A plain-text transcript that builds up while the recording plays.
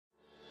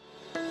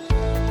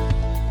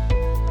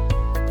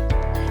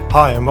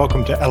Hi, and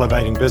welcome to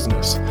Elevating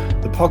Business,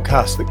 the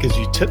podcast that gives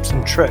you tips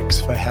and tricks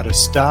for how to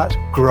start,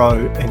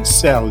 grow, and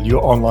sell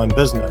your online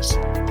business.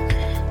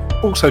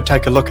 Also,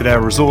 take a look at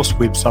our resource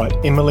website,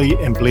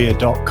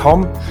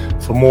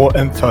 emilyandblair.com, for more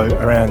info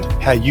around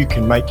how you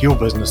can make your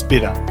business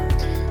better.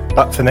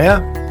 But for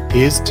now,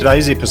 here's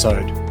today's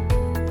episode.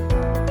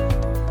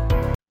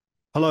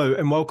 Hello,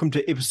 and welcome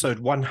to episode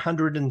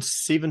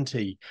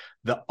 170,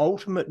 the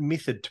ultimate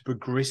method to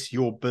progress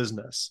your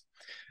business.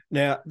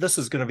 Now, this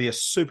is going to be a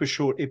super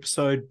short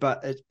episode,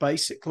 but it's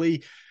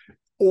basically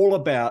all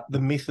about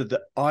the method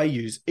that I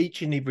use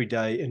each and every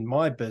day in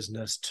my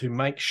business to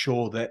make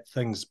sure that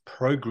things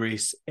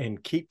progress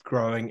and keep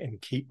growing and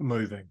keep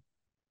moving.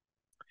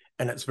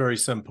 And it's very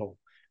simple.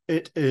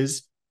 It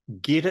is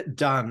get it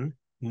done,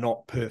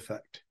 not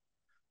perfect.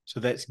 So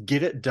that's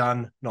get it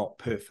done, not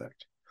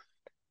perfect.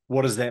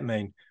 What does that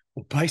mean?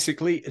 Well,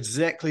 basically,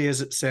 exactly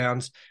as it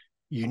sounds,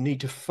 you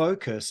need to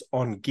focus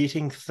on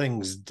getting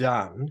things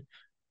done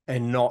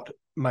and not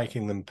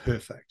making them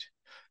perfect.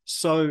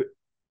 So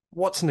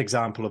what's an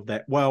example of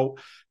that? Well,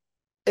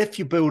 if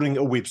you're building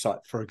a website,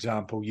 for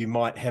example, you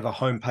might have a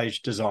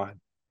homepage design.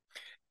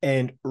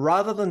 And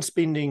rather than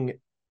spending,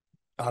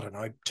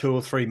 2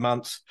 or 3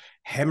 months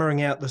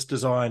hammering out this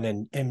design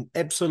and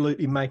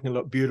absolutely making it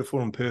look beautiful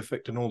and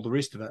perfect and all the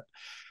rest of it,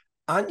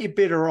 aren't you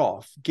better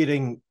off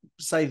getting,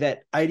 say,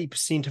 that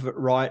 80% of it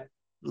right,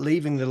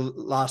 leaving the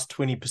last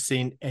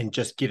 20% and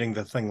just getting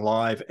the thing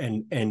live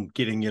and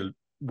getting your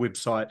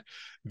website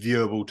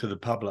viewable to the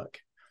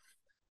public?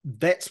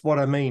 That's what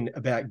I mean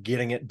about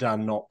getting it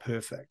done, not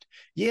perfect.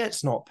 Yeah,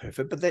 it's not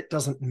perfect, but that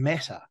doesn't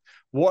matter.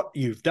 What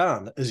you've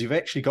done is you've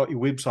actually got your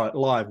website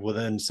live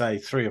within, say,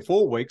 3 or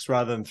 4 weeks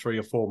rather than 3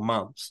 or 4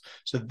 months.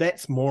 So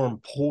that's more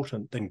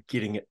important than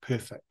getting it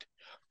perfect.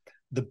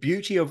 The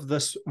beauty of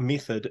this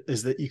method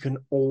is that you can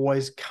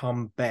always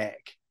come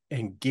back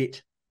and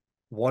get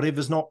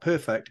whatever's not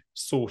perfect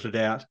sorted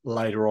out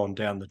later on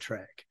down the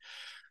track.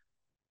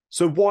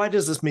 So why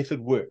does this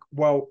method work?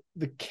 Well,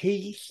 the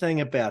key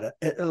thing about it,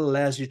 it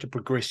allows you to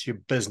progress your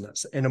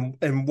business in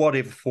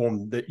whatever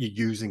form that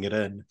you're using it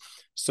in.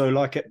 So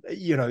like,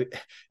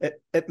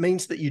 it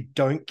means that you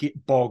don't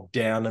get bogged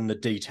down in the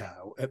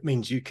detail. It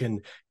means you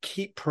can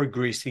keep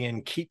progressing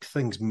and keep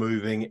things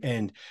moving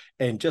and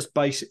just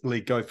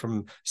basically go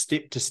from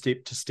step to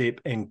step to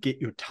step and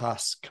get your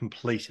tasks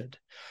completed.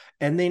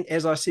 And then,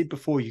 as I said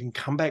before, you can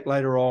come back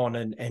later on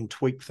and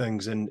tweak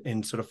things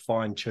and sort of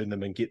fine tune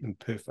them and get them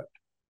perfect.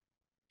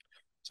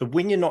 So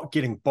when you're not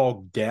getting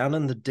bogged down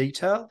in the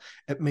detail,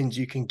 it means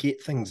you can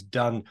get things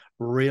done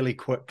really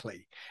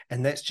quickly.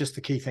 And that's just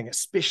the key thing,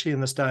 especially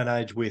in this day and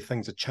age where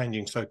things are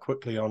changing so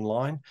quickly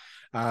online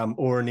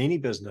or in any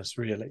business,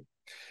 really.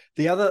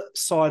 The other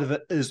side of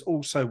it is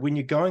also when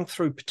you're going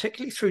through,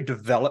 particularly through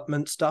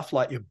development stuff,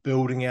 like you're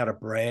building out a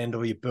brand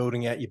or you're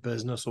building out your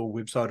business or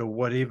website or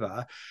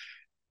whatever,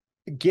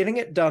 getting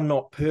it done,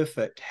 not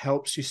perfect,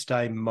 helps you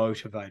stay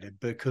motivated,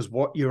 because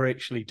what you're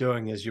actually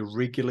doing is you're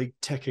regularly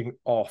ticking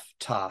off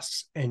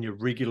tasks and you're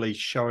regularly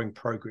showing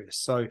progress.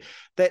 So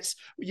that's,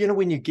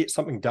 when you get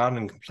something done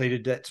and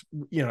completed, that's,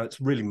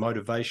 it's really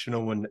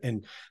motivational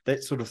and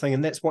that sort of thing.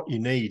 And that's what you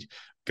need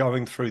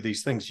going through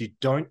these things. You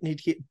don't need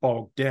to get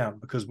bogged down,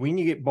 because when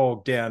you get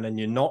bogged down and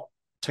you're not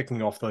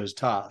ticking off those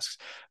tasks,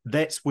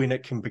 that's when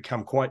it can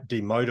become quite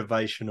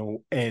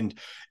demotivational and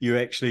you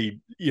actually,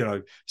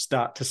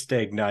 start to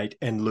stagnate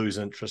and lose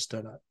interest in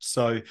it.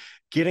 So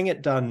getting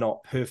it done,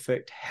 not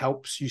perfect,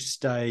 helps you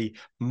stay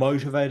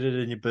motivated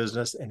in your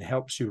business and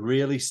helps you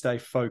really stay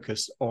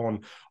focused on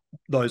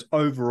those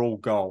overall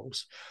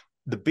goals.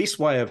 The best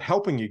way of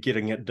helping you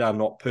getting it done,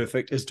 not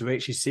perfect, is to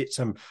actually set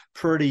some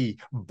pretty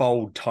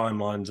bold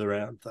timelines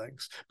around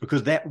things,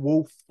 because that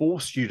will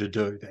force you to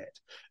do that.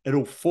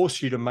 It'll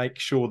force you to make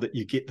sure that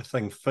you get the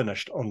thing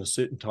finished on a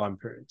certain time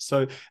period.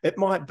 So it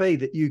might be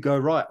that you go,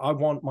 right, I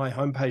want my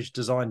homepage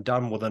design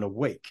done within a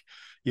week.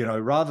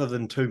 Rather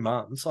than 2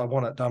 months, I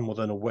want it done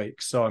within a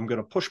week. So I'm going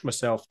to push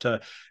myself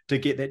to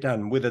get that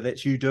done, whether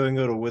that's you doing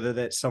it or whether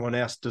that's someone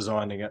else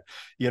designing it.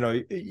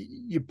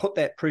 You put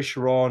that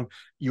pressure on,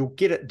 you'll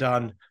get it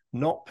done,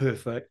 not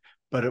perfect,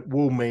 but it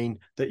will mean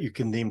that you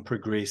can then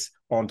progress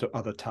onto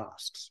other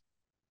tasks.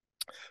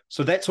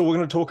 So that's all we're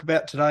going to talk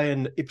about today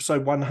in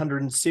episode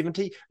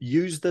 170.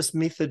 Use this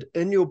method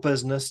in your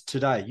business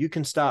today. You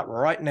can start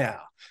right now.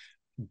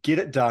 Get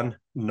it done,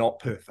 not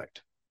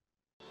perfect.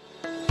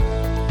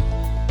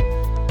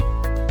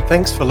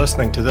 Thanks for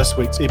listening to this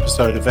week's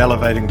episode of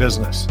Elevating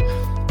Business.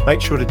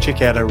 Make sure to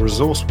check out our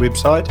resource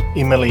website,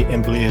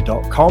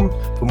 emilyandblair.com,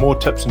 for more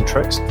tips and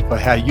tricks for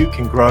how you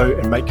can grow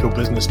and make your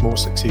business more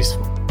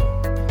successful.